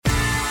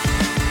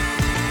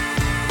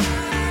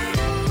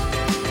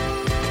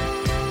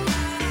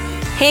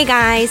Hey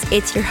guys,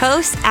 it's your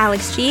host,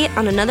 Alex G,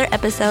 on another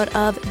episode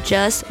of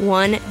Just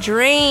One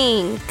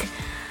Drink.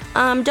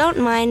 Don't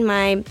mind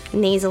my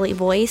nasally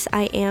voice,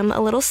 I am a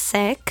little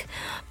sick,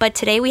 but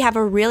today we have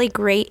a really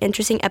great,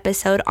 interesting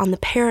episode on the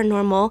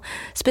paranormal,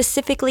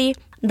 specifically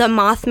the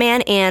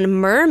Mothman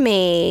and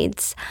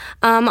mermaids.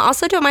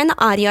 Also, don't mind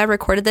the audio. I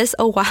recorded this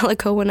a while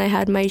ago when I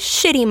had my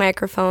shitty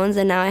microphones,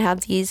 and now I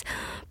have these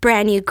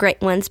brand new great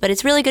ones, but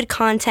it's really good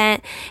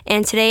content.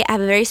 And today I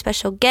have a very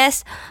special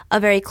guest, a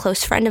very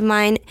close friend of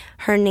mine.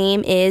 Her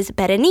name is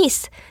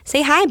Berenice.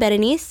 Say hi,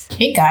 Berenice.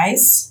 Hey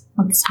guys,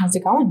 how's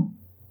it going?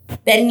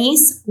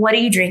 Berenice, what are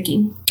you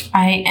drinking?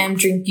 I am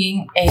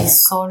drinking a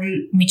Sol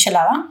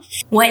Michelada.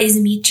 What is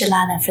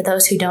michelada for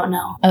those who don't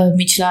know?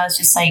 Michelada is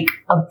just like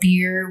a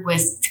beer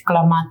with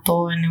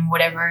clamato and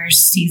whatever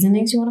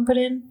seasonings you want to put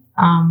in.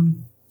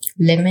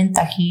 Lemon,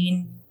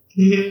 tajin,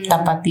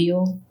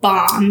 tapatio.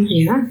 Bomb.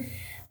 Yeah.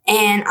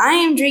 And I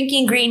am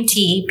drinking green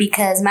tea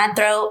because my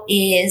throat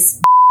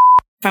is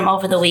from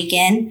over the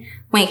weekend.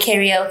 Went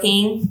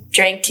karaoke,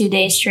 drank 2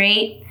 days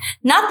straight.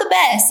 Not the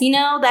best,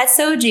 that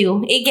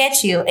soju. It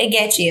gets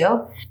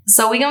you.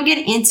 So we're going to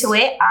get into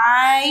it.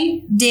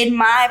 I did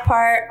my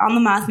part on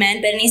the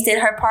Mothman. Berenice did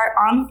her part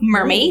on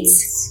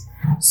mermaids.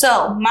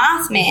 So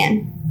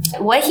Mothman,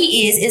 what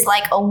he is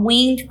like a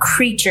winged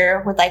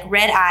creature with like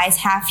red eyes,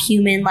 half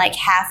human, like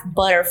half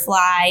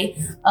butterfly,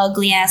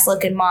 ugly ass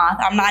looking moth.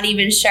 I'm not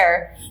even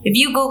sure. If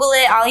you Google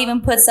it, I'll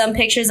even put some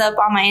pictures up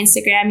on my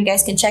Instagram. You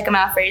guys can check them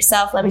out for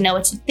yourself. Let me know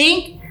what you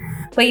think.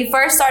 But he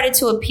first started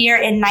to appear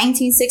in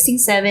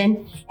 1967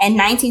 and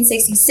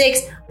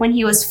 1966 when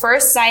he was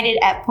first sighted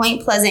at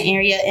Point Pleasant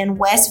area in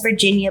West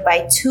Virginia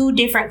by two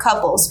different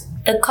couples.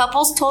 The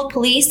couples told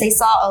police they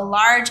saw a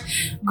large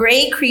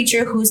gray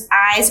creature whose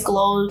eyes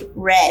glowed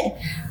red.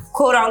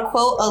 Quote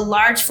unquote, a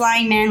large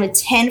flying man with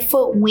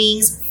 10-foot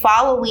wings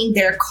following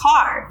their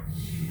car.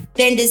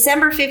 Then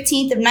December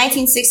 15th of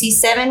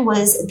 1967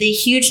 was the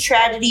huge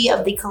tragedy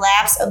of the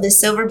collapse of the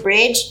Silver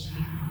Bridge.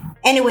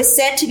 And it was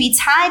said to be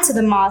tied to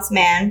the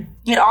Mothman.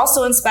 It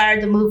also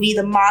inspired the movie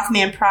The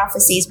Mothman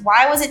Prophecies.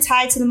 Why was it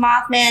tied to the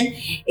Mothman?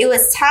 It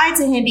was tied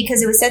to him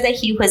because it was said that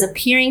he was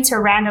appearing to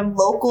random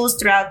locals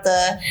throughout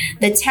the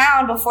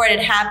town before it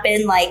had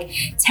happened, like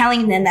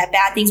telling them that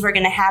bad things were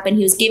going to happen.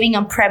 He was giving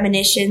them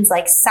premonitions,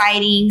 like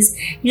sightings,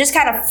 just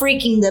kind of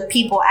freaking the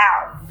people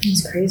out.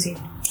 It's crazy.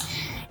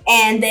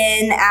 And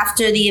then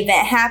after the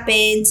event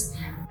happened,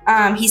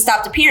 he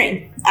stopped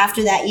appearing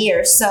after that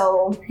year.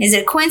 So is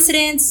it a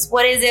coincidence?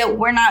 What is it?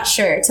 We're not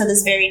sure till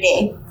this very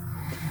day.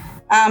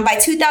 By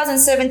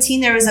 2017,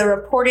 there was a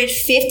reported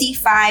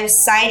 55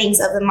 sightings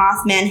of the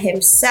Mothman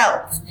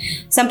himself.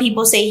 Some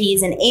people say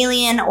he's an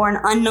alien or an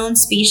unknown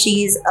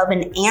species of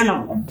an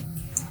animal.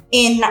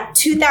 In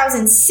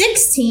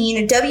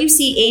 2016,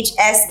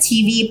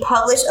 WCHS-TV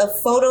published a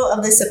photo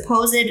of the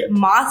supposed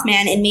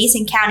Mothman in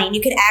Mason County. And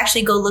you can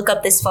actually go look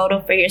up this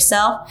photo for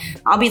yourself.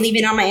 I'll be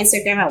leaving it on my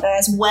Instagram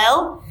as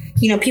well.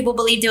 People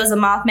believed it was a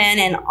Mothman,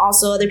 and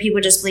also other people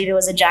just believed it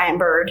was a giant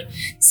bird.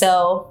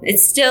 So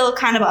it's still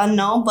kind of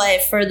unknown,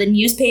 but for the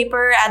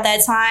newspaper at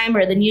that time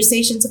or the news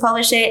station to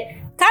publish it,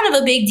 kind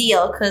of a big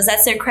deal because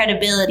that's their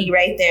credibility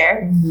right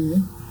there.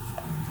 Mm-hmm.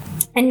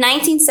 In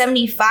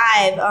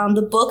 1975,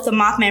 the book, The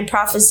Mothman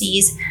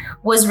Prophecies,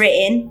 was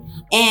written,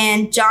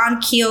 and John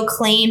Keel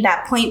claimed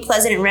that Point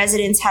Pleasant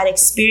residents had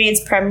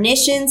experienced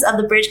premonitions of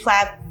the bridge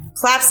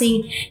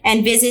collapsing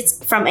and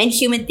visits from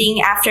inhuman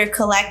thing after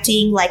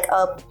collecting like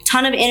a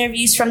ton of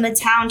interviews from the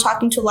town,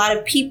 talking to a lot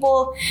of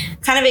people,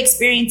 kind of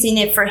experiencing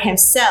it for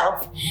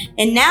himself.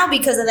 And now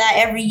because of that,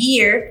 every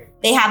year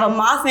they have a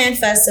Mothman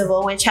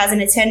Festival, which has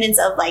an attendance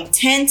of like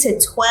 10 to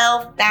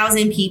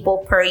 12,000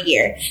 people per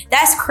year.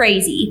 That's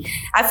crazy.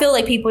 I feel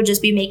like people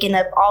just be making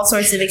up all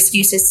sorts of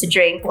excuses to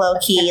drink, low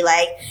key.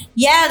 Like,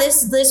 yeah,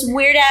 this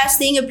weird ass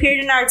thing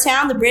appeared in our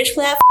town, the bridge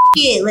collapse.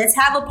 It. Let's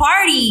have a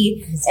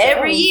party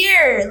every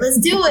year. Let's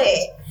do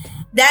it.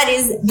 That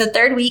is the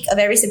third week of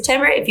every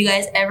September if you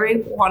guys ever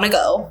want to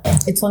go.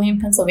 It's only in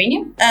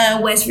Pennsylvania?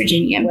 West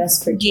Virginia.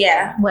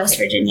 Yeah, West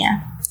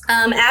Virginia.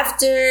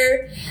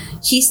 After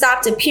he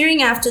stopped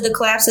appearing after the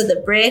collapse of the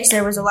bridge,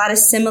 there was a lot of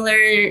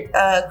similar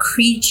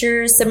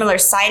creatures, similar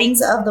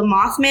sightings of the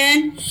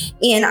Mothman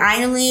in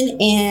Ireland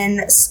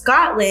and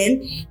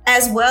Scotland,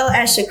 as well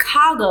as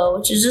Chicago,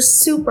 which is just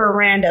super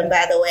random,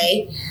 by the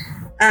way.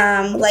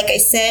 Like I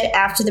said,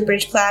 after the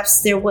bridge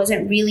collapse, there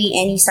wasn't really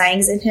any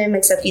sightings of him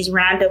except these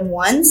random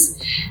ones.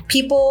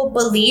 People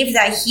believe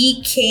that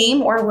he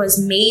came or was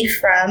made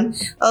from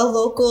a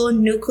local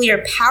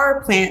nuclear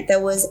power plant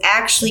that was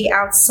actually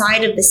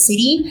outside of the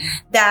city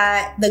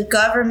that the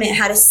government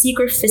had a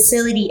secret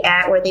facility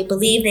at where they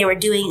believed they were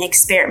doing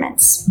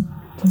experiments.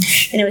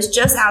 And it was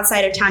just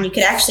outside of town. You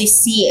could actually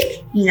see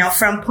it,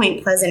 from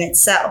Point Pleasant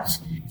itself.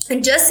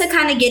 And just to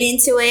kind of get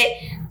into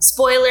it,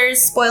 spoiler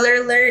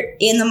alert,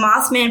 in the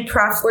Mothman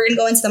we're going to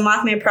go into the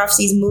Mothman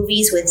Prophecies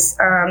movies with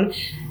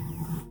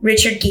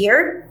Richard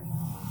Gere.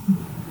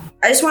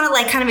 I just want to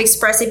like kind of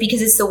express it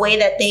because it's the way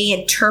that they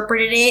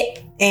interpreted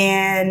it.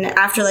 And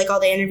after like all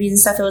the interviews and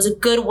stuff, it was a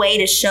good way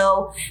to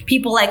show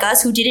people like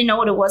us who didn't know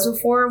what it was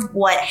before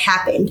what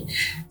happened.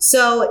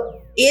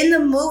 So in the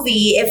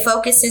movie, it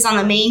focuses on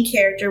the main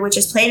character, which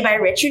is played by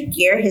Richard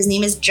Gere. His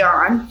name is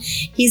John.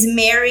 He's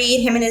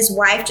married. Him and his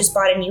wife just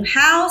bought a new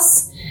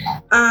house.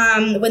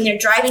 When they're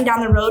driving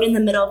down the road in the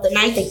middle of the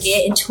night, they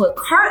get into a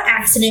car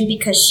accident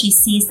because she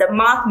sees the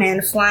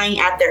Mothman flying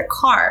at their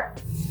car.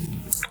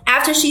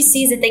 After she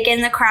sees it, they get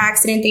in the car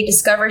accident. They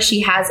discover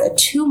she has a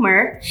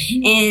tumor,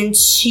 and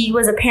she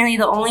was apparently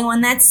the only one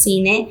that's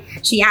seen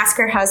it. She asks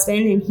her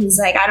husband, and he's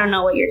like, I don't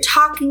know what you're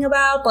talking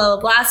about, blah,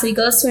 blah, blah. So he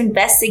goes to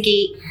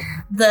investigate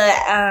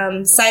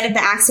the site of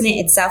the accident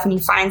itself, and he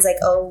finds like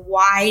a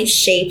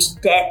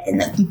Y-shaped dent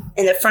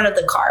in the front of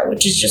the car,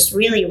 which is just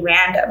really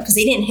random because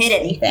they didn't hit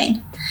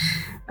anything.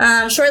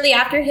 Shortly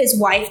after, his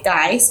wife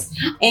dies,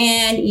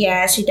 and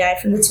yeah, she died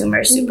from the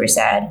tumor. Super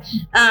sad.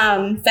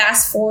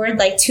 Fast forward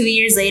like 2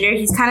 years later,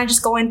 he's kind of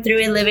just going through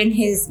it, living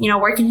his,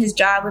 working his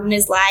job, living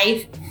his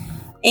life,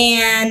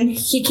 and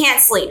he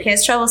can't sleep. He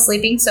has trouble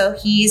sleeping, so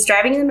he's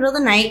driving in the middle of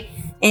the night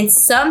and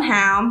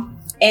somehow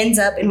ends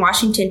up in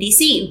Washington,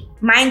 D.C.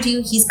 Mind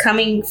you, he's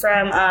coming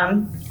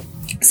from,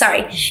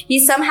 he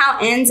somehow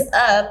ends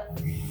up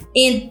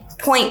in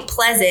Point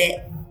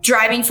Pleasant,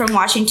 driving from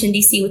Washington,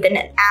 D.C. within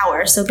an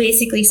hour. So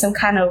basically some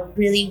kind of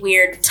really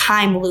weird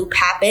time loop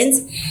happens.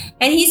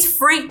 And he's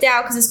freaked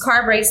out because his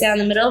car breaks down in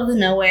the middle of the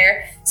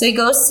nowhere. So he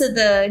goes to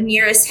the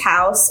nearest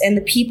house, and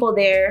the people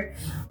there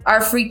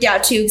are freaked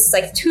out too. It's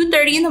like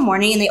 2:30 in the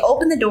morning, and they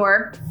open the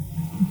door.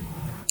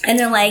 And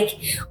they're like,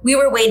 we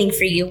were waiting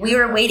for you. We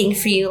were waiting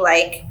for you.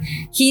 Like,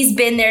 he's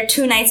been there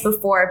 2 nights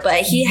before,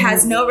 but he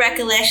has no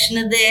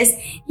recollection of this.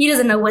 He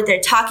doesn't know what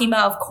they're talking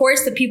about. Of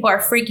course, the people are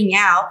freaking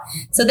out.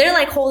 So they're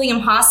like holding him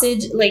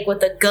hostage, like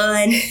with a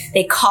gun.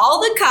 They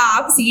call the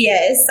cops.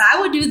 Yes, I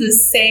would do the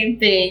same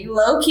thing.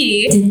 Low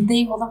key. Didn't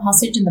they hold him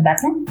hostage in the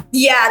bathroom?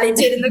 Yeah, they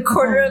did, in the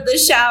corner of the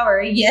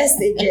shower. Yes,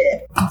 they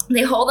did.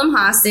 They hold him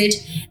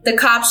hostage. The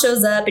cop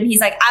shows up, and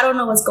he's like, I don't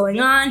know what's going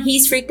on.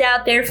 He's freaked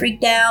out. They're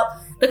freaked out.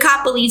 The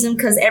cop believes him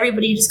because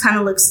everybody just kind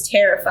of looks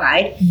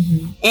terrified.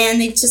 Mm-hmm. And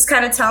they just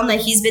kind of tell him that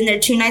he's been there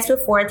 2 nights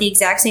before at the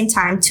exact same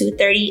time,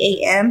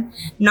 2:30 a.m.,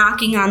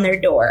 knocking on their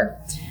door.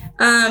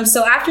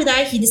 So after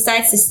that, he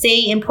decides to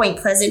stay in Point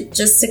Pleasant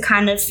just to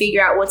kind of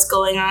figure out what's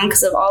going on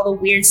because of all the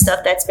weird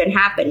stuff that's been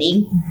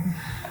happening.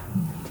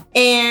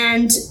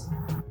 And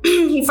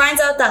he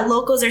finds out that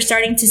locals are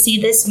starting to see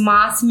this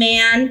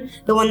Mothman,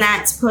 the one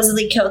that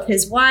supposedly killed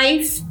his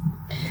wife.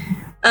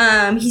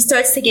 He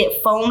starts to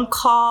get phone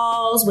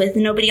calls with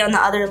nobody on the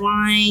other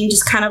line,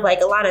 just kind of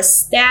like a lot of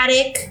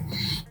static.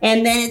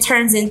 And then it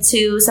turns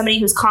into somebody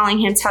who's calling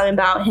him, telling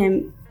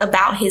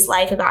about his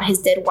life, about his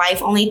dead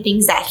wife, only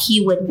things that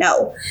he would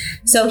know.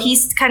 So he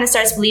kind of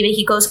starts believing.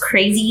 He goes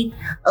crazy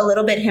a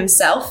little bit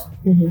himself.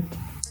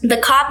 Mm-hmm. The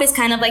cop is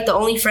kind of like the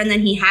only friend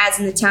that he has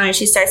in the town, and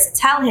she starts to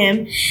tell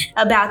him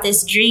about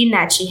this dream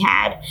that she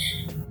had.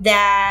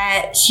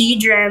 That she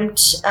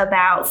dreamt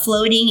about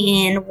floating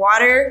in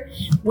water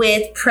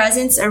with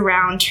presence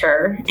around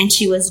her, and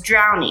she was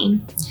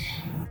drowning.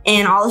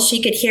 And all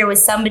she could hear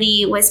was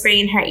somebody whispering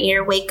in her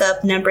ear, wake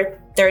up number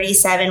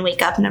 37,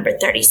 wake up number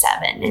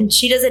 37. And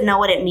she doesn't know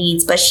what it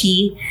means, but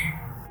she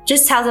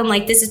just tells him,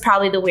 like, this is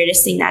probably the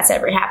weirdest thing that's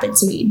ever happened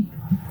to me.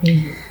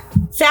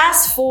 Mm-hmm.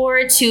 Fast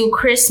forward to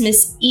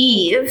Christmas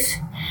Eve.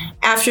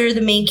 After the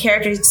main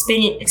character is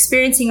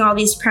experiencing all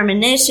these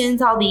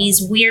premonitions, all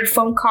these weird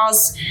phone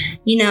calls,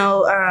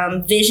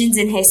 visions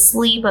in his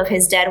sleep of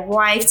his dead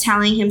wife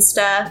telling him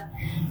stuff.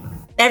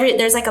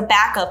 There's like a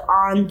backup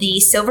on the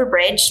Silver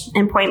Bridge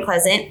in Point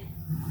Pleasant.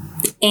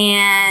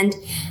 And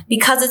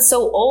because it's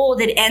so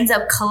old, it ends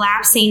up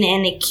collapsing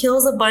and it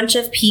kills a bunch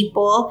of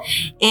people.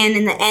 And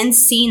in the end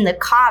scene, the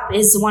cop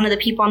is one of the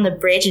people on the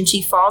bridge, and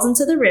she falls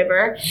into the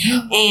river.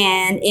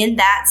 And in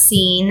that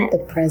scene, the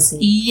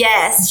present.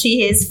 Yes,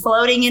 she is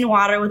floating in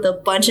water with a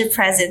bunch of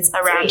presents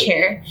around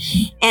her.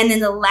 And in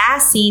the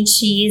last scene,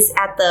 she's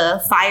at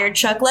the fire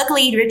truck.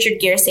 Luckily, Richard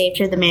Gere saved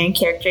her, the main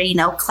character,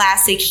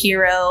 classic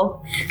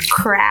hero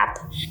crap.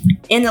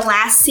 In the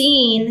last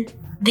scene,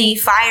 the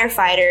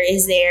firefighter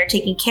is there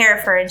taking care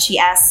of her, and she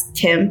asked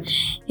him,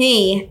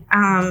 hey,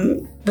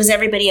 was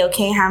everybody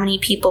okay? How many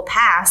people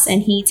passed?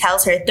 And he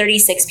tells her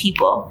 36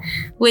 people,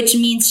 which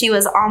means she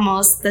was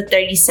almost the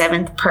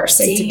 37th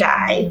person to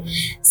die.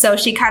 So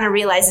she kind of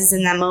realizes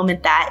in that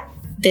moment that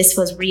this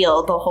was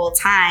real the whole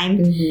time.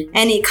 Mm-hmm.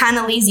 And it kind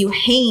of leaves you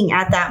hanging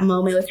at that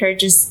moment with her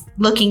just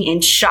looking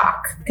in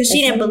shock because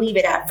she didn't believe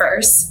it at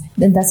first.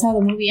 And that's how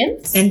the movie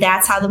ends? And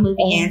that's how the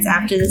movie ends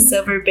after the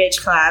Silver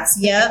Bridge collapse.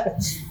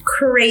 Yep.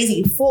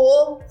 Crazy.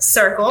 Full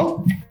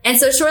circle. And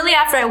so shortly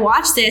after I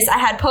watched this, I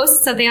had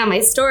posted something on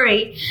my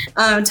story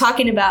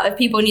talking about if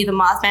people knew the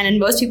Mothman, and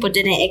most people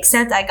didn't,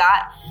 except I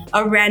got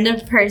a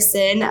random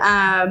person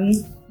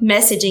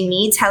messaging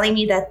me, telling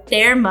me that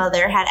their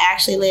mother had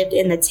actually lived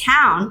in the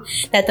town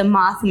that the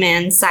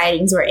Mothman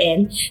sightings were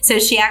in. So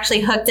she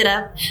actually hooked it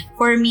up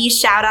for me.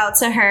 Shout out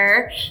to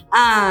her.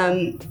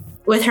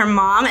 with her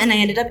mom, and I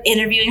ended up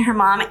interviewing her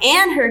mom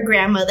and her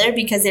grandmother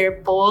because they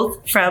were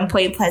both from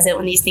Point Pleasant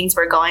when these things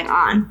were going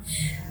on.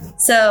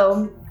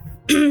 So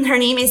her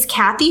name is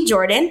Kathy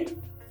Jordan.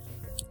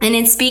 And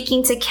in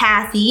speaking to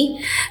Kathy,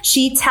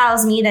 she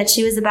tells me that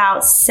she was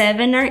about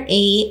 7 or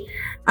 8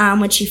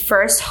 when she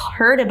first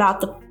heard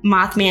about the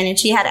Mothman, and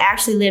she had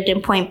actually lived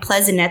in Point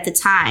Pleasant at the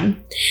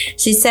time.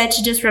 She said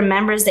she just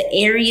remembers the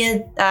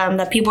area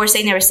that people were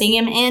saying they were seeing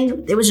him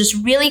in. It was just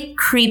really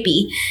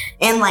creepy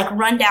and like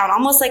run down,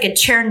 almost like a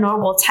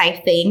Chernobyl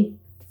type thing.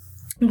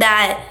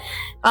 That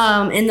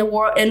in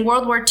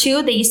World War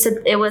II,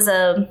 it was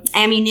a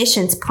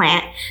ammunitions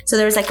plant. So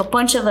there was like a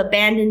bunch of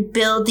abandoned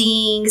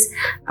buildings.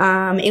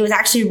 It was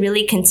actually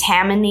really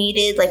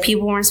contaminated. Like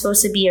people weren't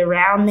supposed to be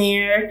around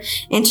there.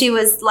 And she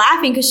was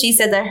laughing because she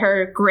said that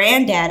her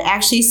granddad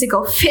actually used to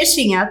go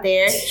fishing out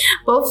there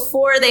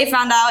before they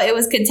found out it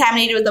was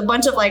contaminated with a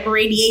bunch of like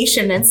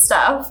radiation and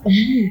stuff.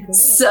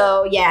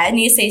 So yeah, and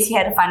he says he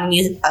had to find a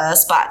new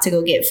spot to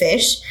go get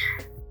fish.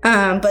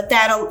 But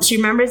that she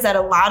remembers that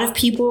a lot of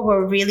people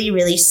were really,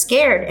 really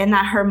scared, and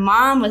that her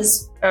mom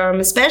was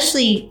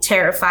especially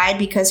terrified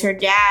because her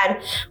dad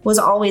was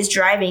always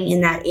driving in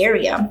that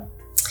area.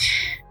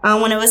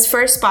 When it was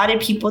first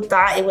spotted, people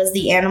thought it was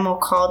the animal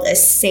called a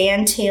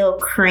sandtail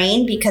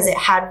crane because it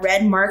had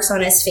red marks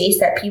on its face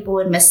that people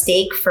would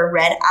mistake for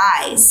red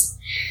eyes.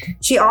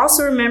 She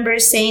also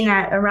remembers saying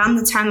that around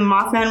the time the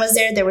Mothman was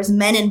there was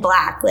Men in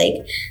Black, like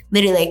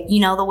literally like,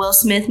 you know, the Will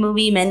Smith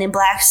movie, Men in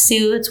Black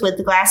suits with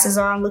the glasses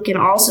on, looking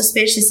all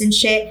suspicious and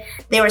shit.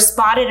 They were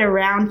spotted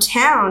around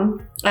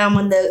town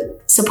when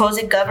the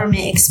supposed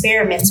government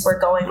experiments were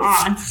going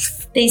on.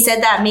 They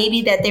said that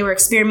maybe that they were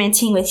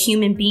experimenting with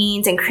human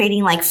beings and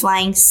creating like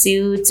flying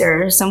suits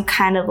or some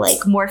kind of like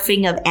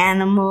morphing of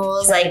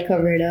animals, like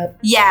cover it up.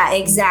 Yeah,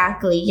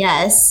 exactly.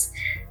 Yes.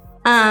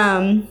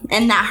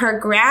 And that her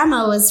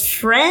grandma was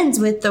friends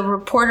with the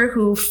reporter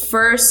who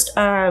first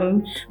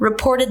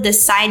reported the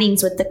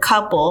sightings with the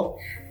couple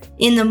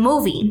in the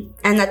movie,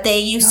 and that they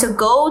used to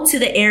go to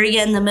the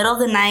area in the middle of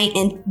the night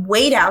and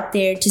wait out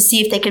there to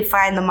see if they could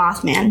find the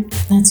Mothman.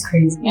 That's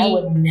crazy. I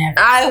would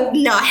never.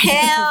 No,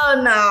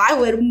 hell no. I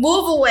would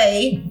move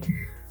away.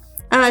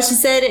 She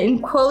said,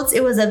 in quotes,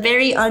 it was a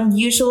very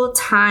unusual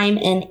time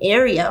and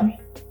area.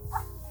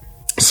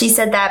 She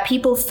said that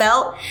people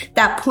felt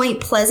that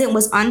Point Pleasant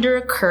was under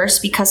a curse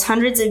because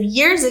hundreds of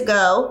years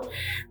ago,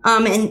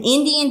 an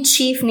Indian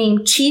chief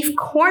named Chief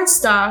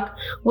Cornstalk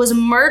was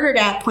murdered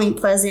at Point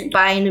Pleasant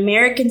by an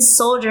American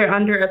soldier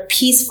under a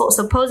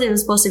supposedly it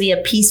was supposed to be a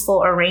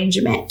peaceful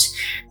arrangement.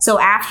 So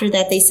after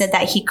that, they said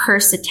that he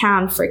cursed the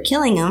town for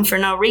killing him for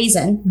no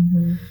reason.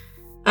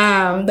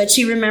 Mm-hmm. But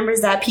she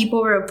remembers that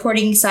people were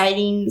reporting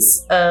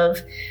sightings of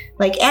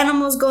like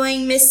animals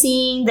going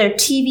missing, their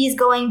TVs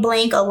going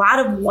blank, a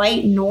lot of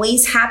white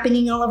noise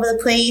happening all over the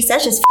place.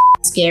 That's just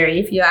scary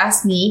if you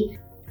ask me.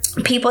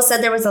 People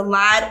said there was a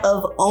lot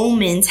of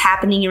omens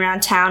happening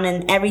around town,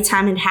 and every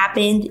time it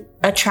happened,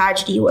 a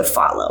tragedy would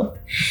follow.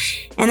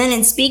 And then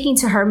in speaking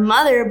to her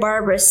mother,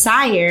 Barbara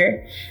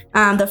Sire,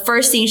 the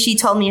first thing she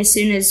told me as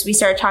soon as we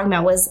started talking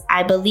about was,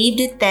 I believed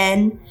it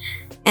then,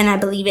 and I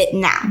believe it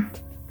now.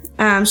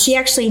 She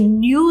actually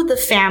knew the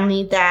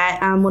family that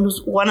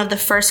was one of the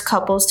first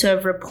couples to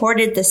have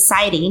reported the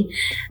sighting,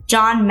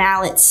 John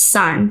Mallett's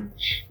son.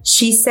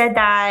 She said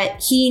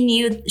that she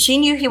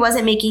knew he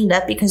wasn't making it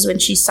up because when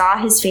she saw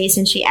his face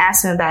and she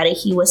asked him about it,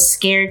 he was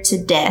scared to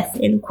death,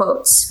 in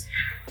quotes.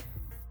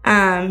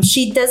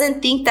 She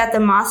doesn't think that the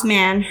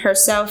Mothman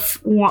herself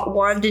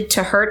wanted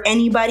to hurt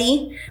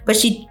anybody, but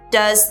she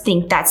does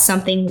think that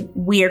something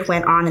weird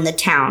went on in the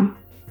town.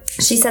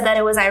 She said that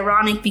it was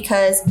ironic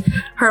because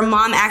her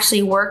mom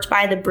actually worked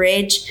by the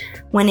bridge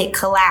when it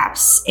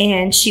collapsed,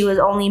 and she was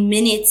only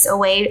minutes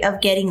away of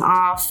getting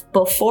off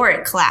before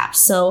it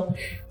collapsed. So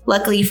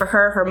luckily for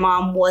her, her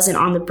mom wasn't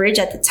on the bridge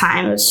at the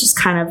time. It was just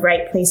kind of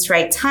right place,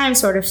 right time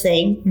sort of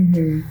thing.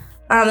 Mm-hmm.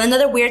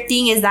 Another weird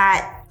thing is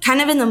that kind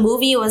of in the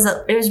movie, it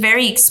was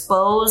very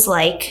exposed.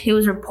 Like, it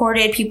was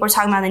reported, people were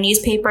talking about in the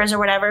newspapers or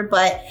whatever,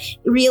 but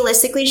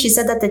realistically, she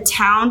said that the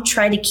town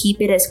tried to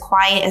keep it as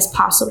quiet as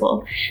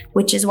possible,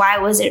 which is why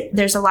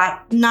there's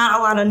not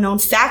a lot of known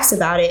facts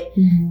about it,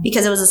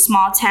 because it was a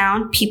small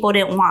town. People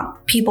didn't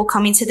want people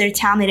coming to their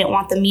town. They didn't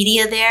want the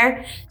media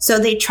there, so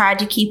they tried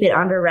to keep it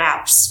under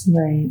wraps.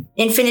 Right.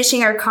 In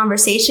finishing our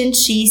conversation,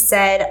 she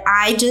said,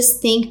 I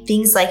just think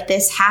things like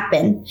this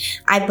happen.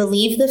 I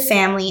believe the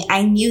family.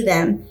 I knew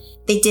them.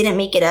 They didn't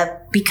make it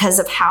up because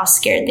of how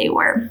scared they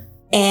were.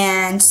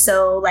 And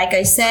so, like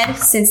I said,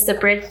 since the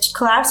bridge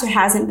collapsed, there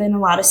hasn't been a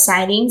lot of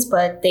sightings,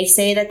 but they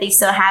say that they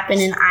still happen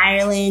in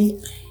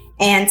Ireland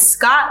and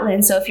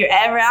Scotland. So if you're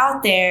ever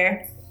out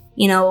there,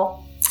 you know,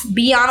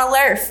 be on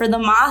alert for the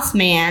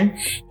Mothman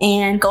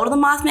and go to the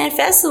Mothman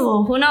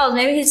Festival. Who knows?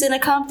 Maybe he's going to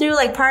come through,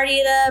 like party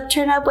it up,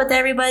 turn up with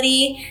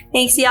everybody.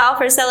 Thanks y'all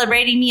for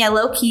celebrating me. I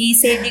low-key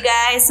saved you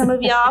guys, some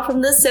of y'all, from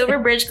the Silver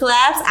Bridge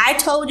collapse. I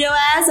told your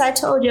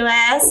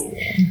ass.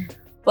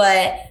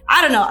 But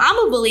I don't know.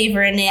 I'm a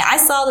believer in it. I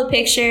saw the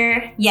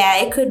picture.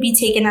 Yeah, it could be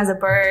taken as a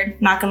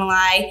bird, not going to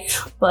lie.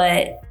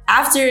 But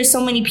after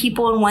so many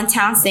people in one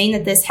town saying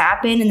that this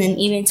happened, and then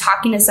even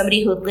talking to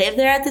somebody who lived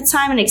there at the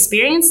time and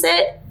experienced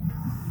it,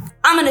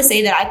 I'm going to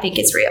say that I think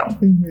it's real.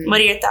 Mm-hmm.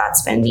 What are your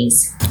thoughts,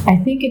 Bendies? I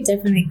think it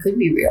definitely could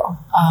be real.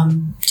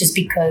 Just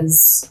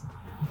because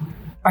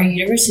our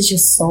universe is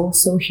just so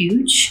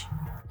huge,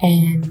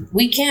 and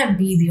we can't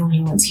be the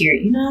only ones here,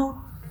 you know?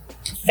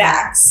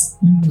 Facts.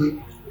 Mm-hmm.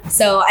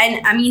 So,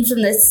 and I mean,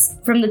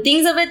 from the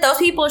things of it, those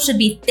people should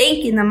be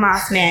thanking the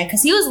Mothman,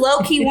 because he was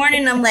low-key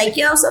warning them, like,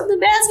 yo, something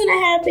bad's gonna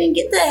happen.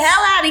 Get the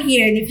hell out of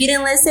here. And if you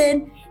didn't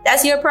listen,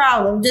 that's your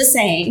problem. Just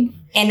saying.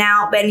 And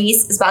now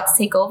Bernice is about to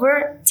take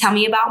over. Tell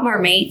me about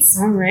mermaids.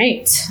 All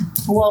right.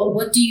 Well,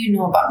 what do you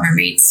know about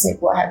mermaids?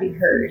 Like, what have you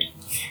heard?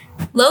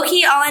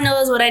 Low-key, all I know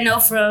is what I know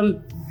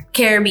from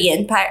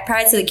Caribbean,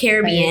 Pirates of the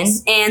Caribbean,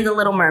 and The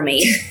Little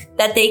Mermaid.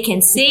 That they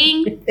can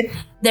sing.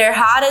 They're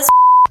hot as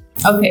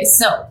Okay,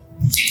 so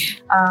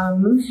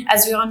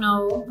as we all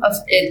know,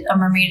 a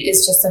mermaid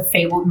is just a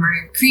fabled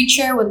marine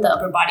creature with the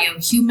upper body of a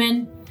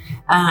human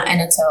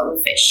and a tail of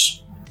a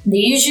fish.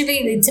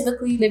 They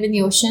typically live in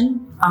the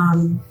ocean,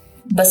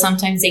 but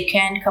sometimes they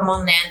can come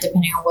on land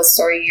depending on what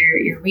story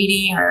you're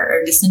reading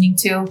or listening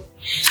to.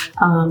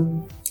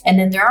 And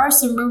then there are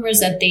some rumors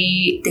that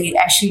they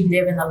actually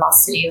live in the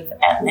lost city of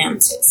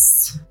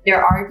Atlantis.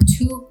 There are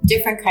two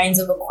different kinds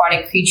of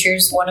aquatic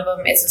creatures. One of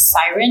them is a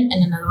siren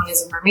and another one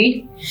is a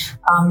mermaid.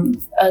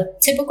 A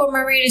typical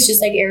mermaid is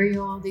just like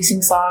Ariel. They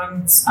sing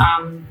songs,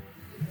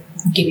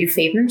 give you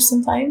favors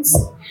sometimes.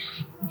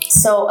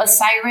 So a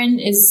siren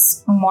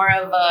is more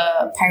of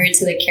a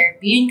Pirates of the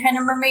Caribbean kind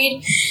of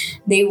mermaid.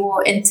 They will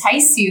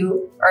entice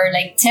you or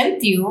like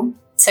tempt you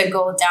to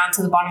go down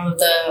to the bottom of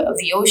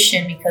the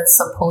ocean, because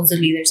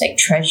supposedly there's like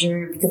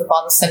treasure because of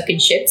all the sunken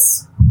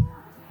ships.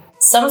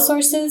 Some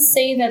sources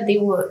say that they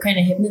will kind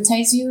of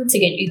hypnotize you to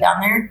get you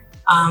down there,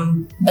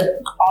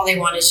 but all they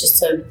want is just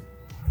to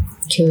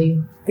kill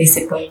you,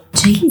 basically.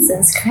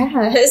 Jesus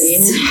Christ.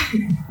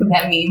 Yeah.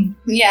 That meme.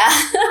 Yeah.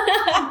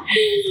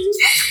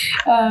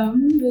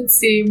 Let's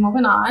see,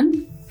 moving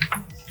on.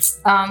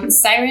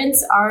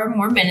 Sirens are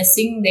more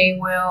menacing. They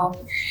will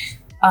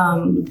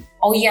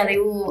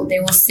they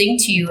will sing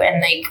to you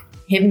and like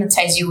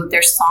hypnotize you with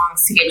their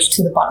songs to get you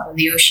to the bottom of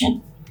the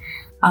ocean.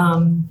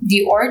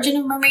 The origin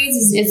of mermaids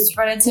is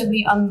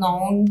relatively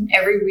unknown.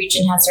 Every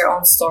region has their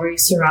own story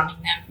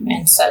surrounding them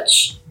and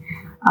such.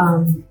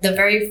 The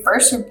very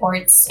first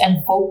reports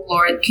and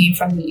folklore came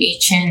from the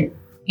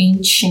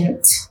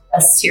ancient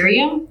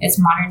Assyria. It's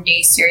modern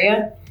day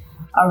Syria,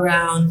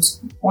 around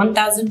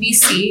 1000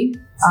 BC.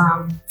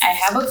 I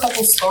have a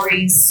couple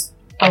stories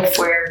of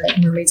where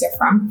mermaids are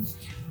from.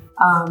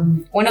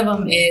 One of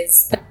them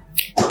is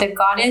the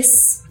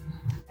goddess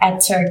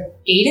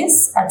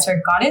Atargatis.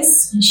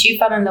 She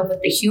fell in love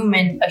with a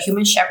human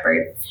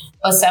shepherd,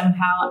 but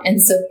somehow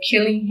ends up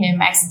killing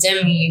him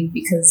accidentally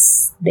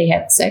because they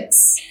had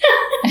sex.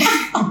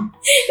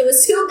 It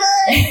was too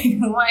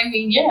good. Well, I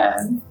mean, yeah.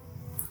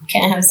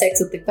 Can't have sex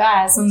with the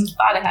guy. Something's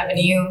about to happen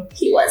to you.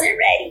 He wasn't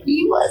ready.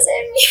 He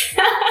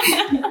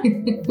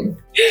wasn't.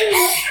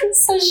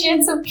 So she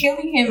ends up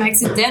killing him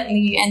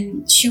accidentally,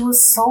 and she was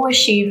so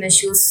ashamed and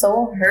she was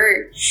so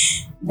hurt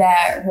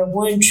that her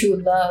one true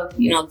love,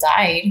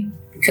 died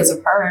because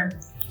of her.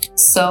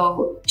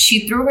 So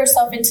she threw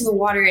herself into the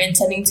water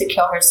intending to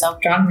kill herself,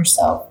 drown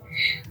herself.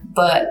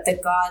 But the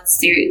gods,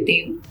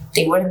 they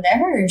wouldn't let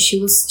her.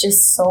 She was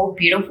just so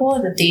beautiful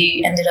that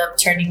they ended up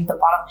turning the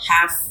bottom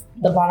half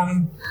of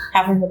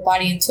her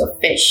body into a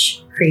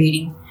fish,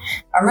 creating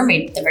a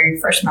mermaid, the very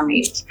first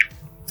mermaid.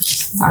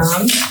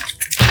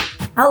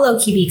 I'll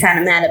low-key be kind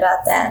of mad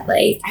about that.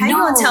 Like, how you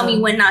gonna tell me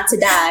when not to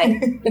die? How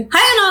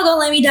you not gonna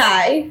let me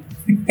die?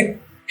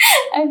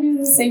 I feel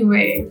the same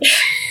way.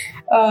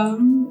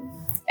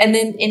 And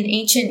then in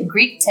ancient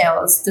Greek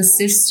tales, the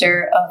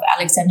sister of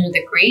Alexander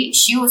the Great,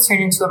 she was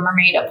turned into a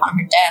mermaid upon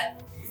her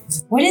death.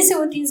 What is it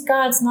with these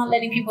gods not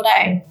letting people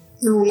die?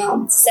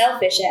 No.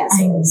 Selfish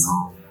assholes.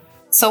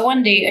 So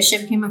one day, a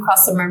ship came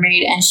across the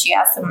mermaid, and she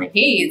asked them, like,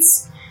 hey,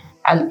 is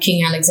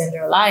King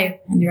Alexander alive?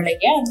 And they're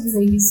like, yeah,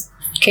 he's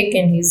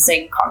kicking. He's,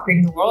 like,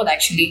 conquering the world,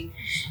 actually.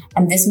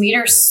 And this made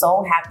her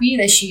so happy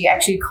that she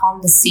actually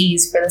calmed the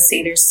seas for the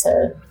sailors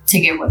to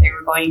get where they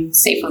were going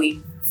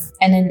safely.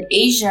 And in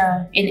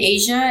Asia,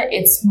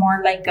 it's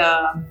more like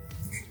a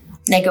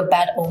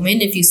bad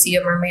omen. If you see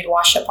a mermaid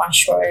wash up on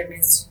shore, it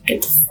means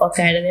get the fuck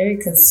out of there,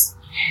 because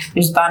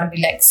there's bound to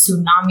be, like,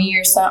 tsunami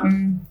or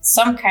something.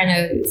 Some kind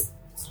of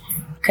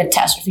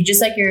catastrophe,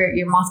 just like your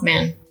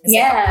Mothman. It's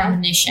like a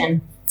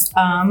premonition.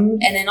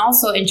 And then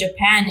also in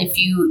Japan, if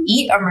you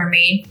eat a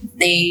mermaid,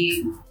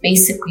 they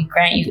basically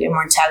grant you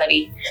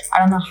immortality. I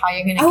don't know how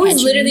you're gonna. I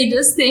was literally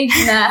just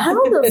thinking that. How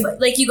the fuck?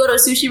 Like, you go to a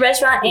sushi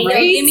restaurant and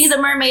right? Give me the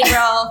mermaid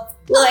roll.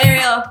 Little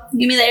Ariel,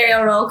 give me the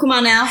Ariel roll. Come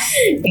on now.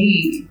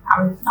 Hey,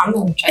 I'm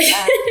gonna try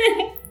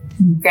that.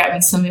 Grant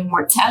me some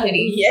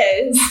immortality.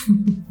 Yes.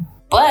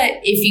 But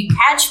if you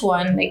catch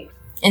one, like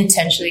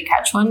intentionally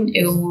catch one,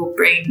 it will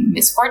bring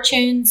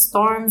misfortune,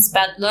 storms,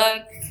 bad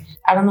luck.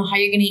 I don't know how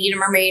you're going to eat a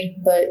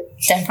mermaid, but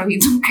definitely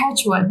don't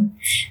catch one.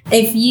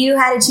 If you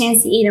had a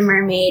chance to eat a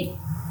mermaid,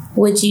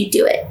 would you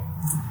do it?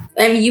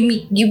 I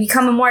mean, you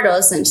become immortal,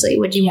 essentially.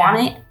 Would you want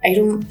it? I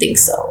don't think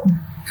so.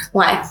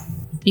 Why?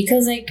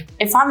 Because, like,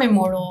 if I'm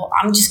immortal,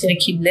 I'm just going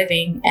to keep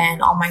living,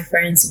 and all my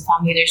friends and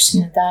family, they're just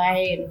going to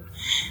die. And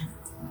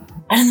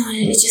I don't know.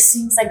 It just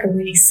seems like a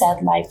really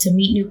sad life to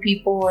meet new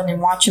people and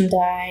then watch them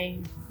die.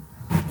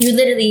 You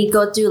literally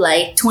go through,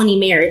 like, 20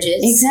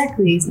 marriages.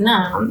 Exactly. No,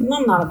 I'm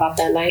not about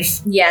that life.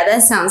 Yeah,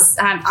 that sounds...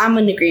 I'm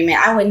in agreement.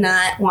 I would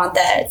not want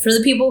that. For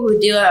the people who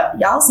do it,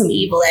 y'all some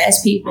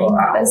evil-ass people,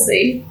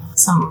 honestly.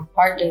 Some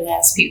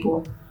hard-ass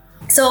people.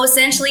 So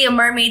essentially, a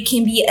mermaid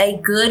can be a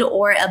good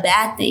or a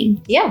bad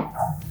thing. Yeah.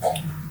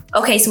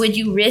 Okay, so would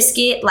you risk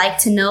it, like,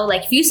 to know,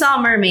 like, if you saw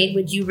a mermaid,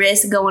 would you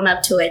risk going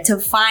up to it to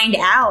find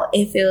out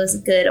if it was a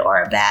good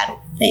or a bad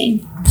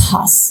thing?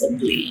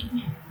 Possibly.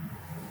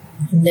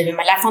 I'm living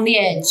my life on the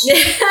edge.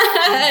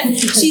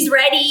 She's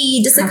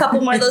ready. Just a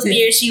couple more of those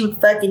beers, she would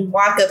fucking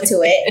walk up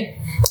to it.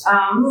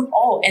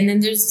 And then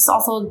there's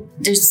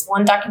this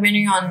one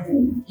documentary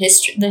on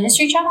the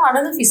History Channel. I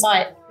don't know if you saw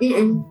it.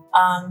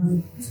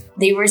 Mm-mm.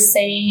 They were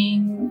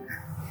saying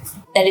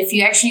that if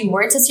you actually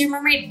were to see a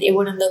mermaid, it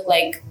wouldn't look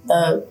like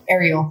the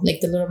Ariel, like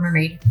the Little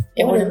Mermaid.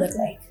 It wouldn't look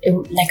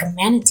like a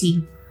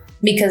manatee,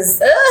 because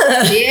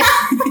yeah.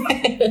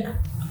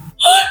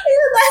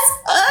 Ew, that's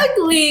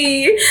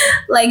ugly.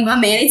 Like my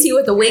manatee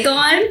with a wig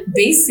on?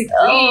 Basically.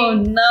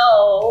 Oh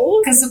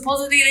no. Because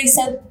supposedly they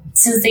said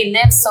since they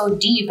live so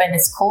deep and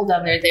it's cold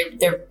down there,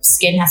 their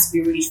skin has to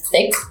be really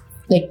thick,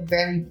 like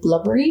very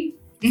blubbery.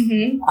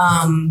 Mm-hmm.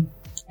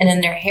 And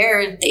then their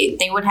hair,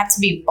 they would have to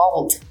be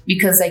bald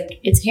because, like,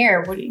 it's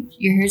hair.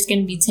 Your hair's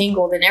going to be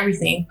tangled and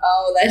everything.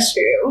 Oh, that's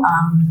true.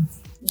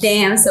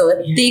 Damn, so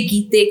a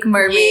thick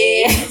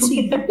mermaid. Yeah.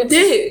 She's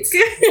thick.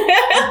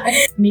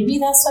 Maybe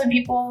that's why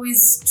people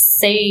always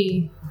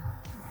say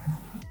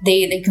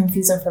they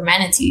confuse them for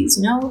manatees,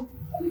 you know?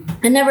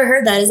 I never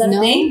heard that. Is that a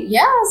thing?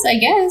 Yes, I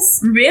guess.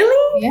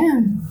 Really?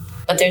 Yeah.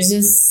 But there's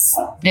this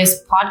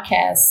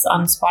podcast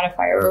on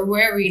Spotify or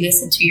wherever you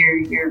listen to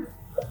your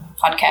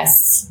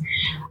podcasts.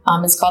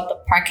 It's called the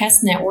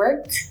Podcast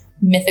Network,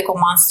 Mythical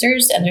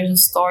Monsters, and there's a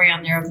story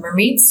on there of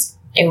mermaids.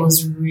 It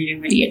was really,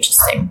 really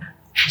interesting.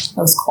 It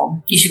was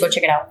cool. You should go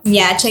check it out.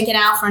 Yeah, check it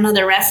out for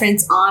another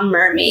reference on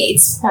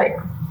mermaids. Oh,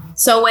 yeah.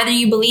 So whether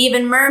you believe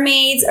in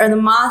mermaids or the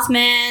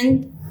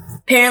Mothman,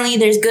 apparently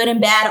there's good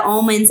and bad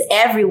omens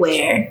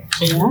everywhere.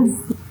 Yeah.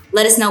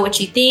 Let us know what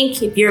you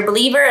think. If you're a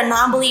believer, a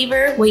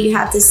non-believer, what you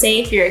have to say.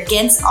 If you're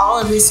against all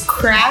of this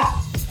crap,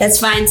 that's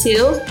fine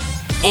too.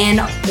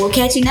 And we'll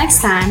catch you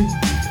next time.